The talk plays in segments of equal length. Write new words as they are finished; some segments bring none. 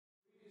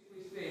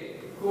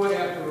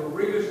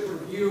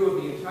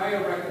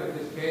entire record of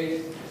this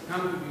case has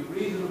come to be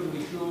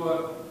reasonably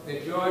sure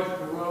that George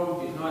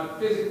Perrot did not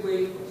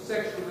physically or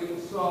sexually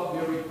assault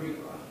Mary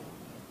Precock.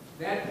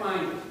 That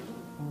finding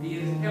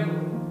is heavily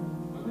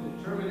on the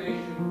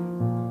determination of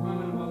the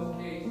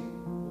Commonwealth's case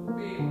will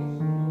fail to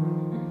secure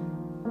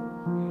conviction.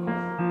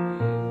 It also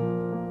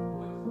reveals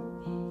the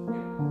court's deep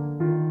skepticism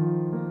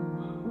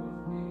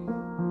in the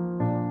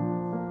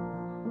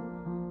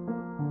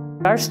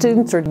Commonwealth's case. Our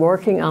students are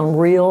working on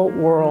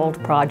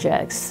real-world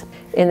projects.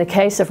 In the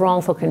case of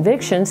wrongful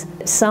convictions,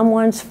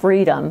 someone's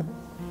freedom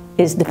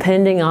is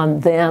depending on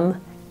them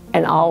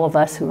and all of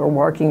us who are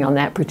working on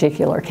that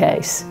particular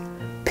case.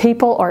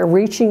 People are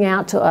reaching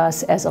out to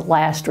us as a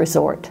last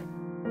resort.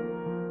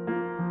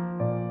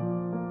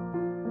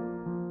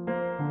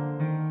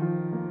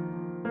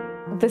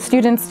 The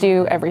students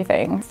do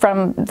everything,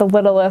 from the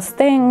littlest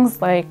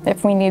things, like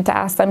if we need to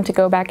ask them to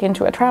go back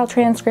into a trial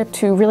transcript,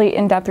 to really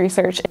in-depth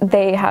research.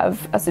 They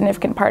have a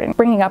significant part in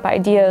bringing up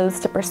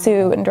ideas to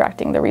pursue and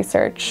directing the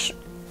research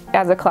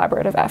as a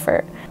collaborative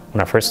effort.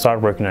 When I first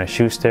started working at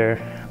Schuster,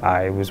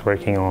 I was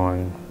working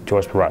on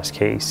George Perrot's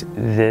case.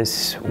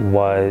 This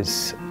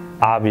was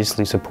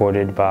obviously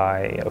supported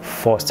by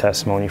false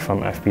testimony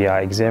from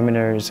FBI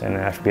examiners and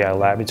an FBI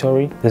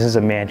laboratory. This is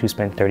a man who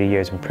spent 30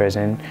 years in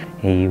prison.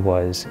 He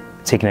was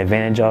taken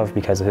advantage of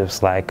because of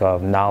his lack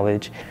of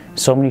knowledge.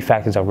 So many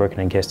factors are working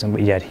against him,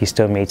 but yet he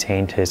still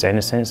maintained his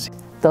innocence.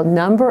 The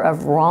number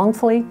of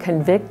wrongfully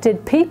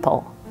convicted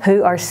people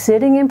who are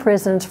sitting in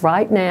prisons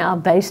right now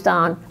based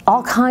on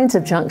all kinds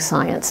of junk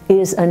science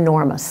is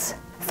enormous.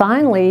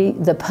 Finally,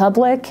 the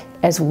public,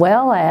 as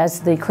well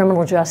as the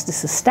criminal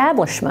justice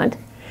establishment,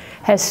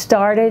 has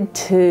started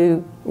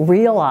to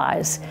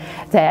realize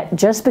that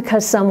just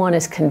because someone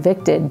is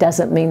convicted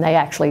doesn't mean they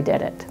actually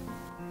did it.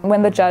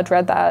 When the judge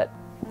read that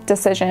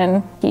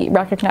decision, he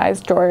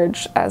recognized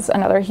George as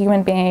another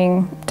human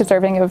being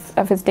deserving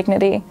of his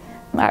dignity.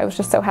 I was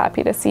just so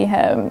happy to see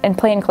him in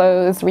plain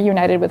clothes,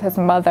 reunited with his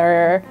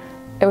mother.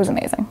 It was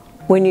amazing.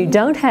 When you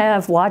don't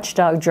have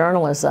watchdog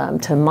journalism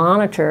to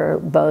monitor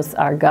both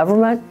our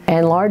government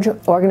and large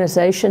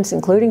organizations,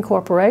 including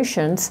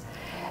corporations,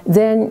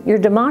 then your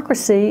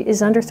democracy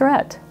is under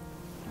threat.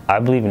 I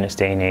believe in this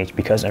day and age,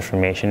 because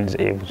information is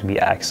able to be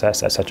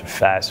accessed at such a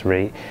fast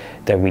rate,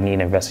 that we need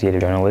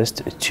investigative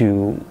journalists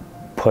to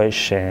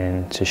push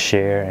and to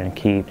share and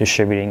keep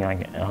distributing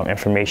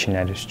information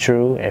that is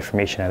true,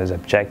 information that is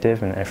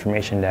objective, and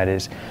information that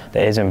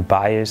isn't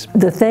biased.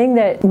 The thing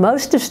that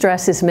most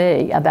distresses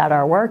me about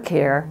our work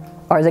here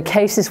are the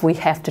cases we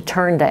have to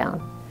turn down,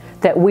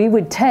 that we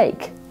would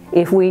take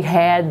if we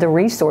had the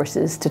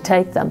resources to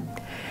take them.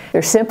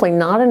 There's simply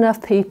not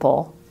enough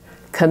people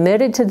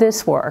committed to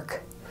this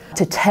work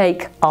to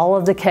take all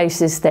of the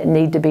cases that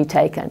need to be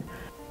taken.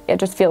 It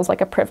just feels like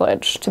a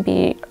privilege to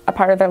be a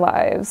part of their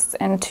lives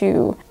and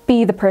to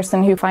be the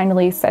person who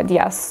finally said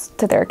yes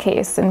to their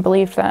case and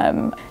believed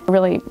them,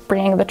 really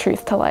bringing the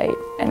truth to light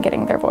and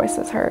getting their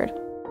voices heard.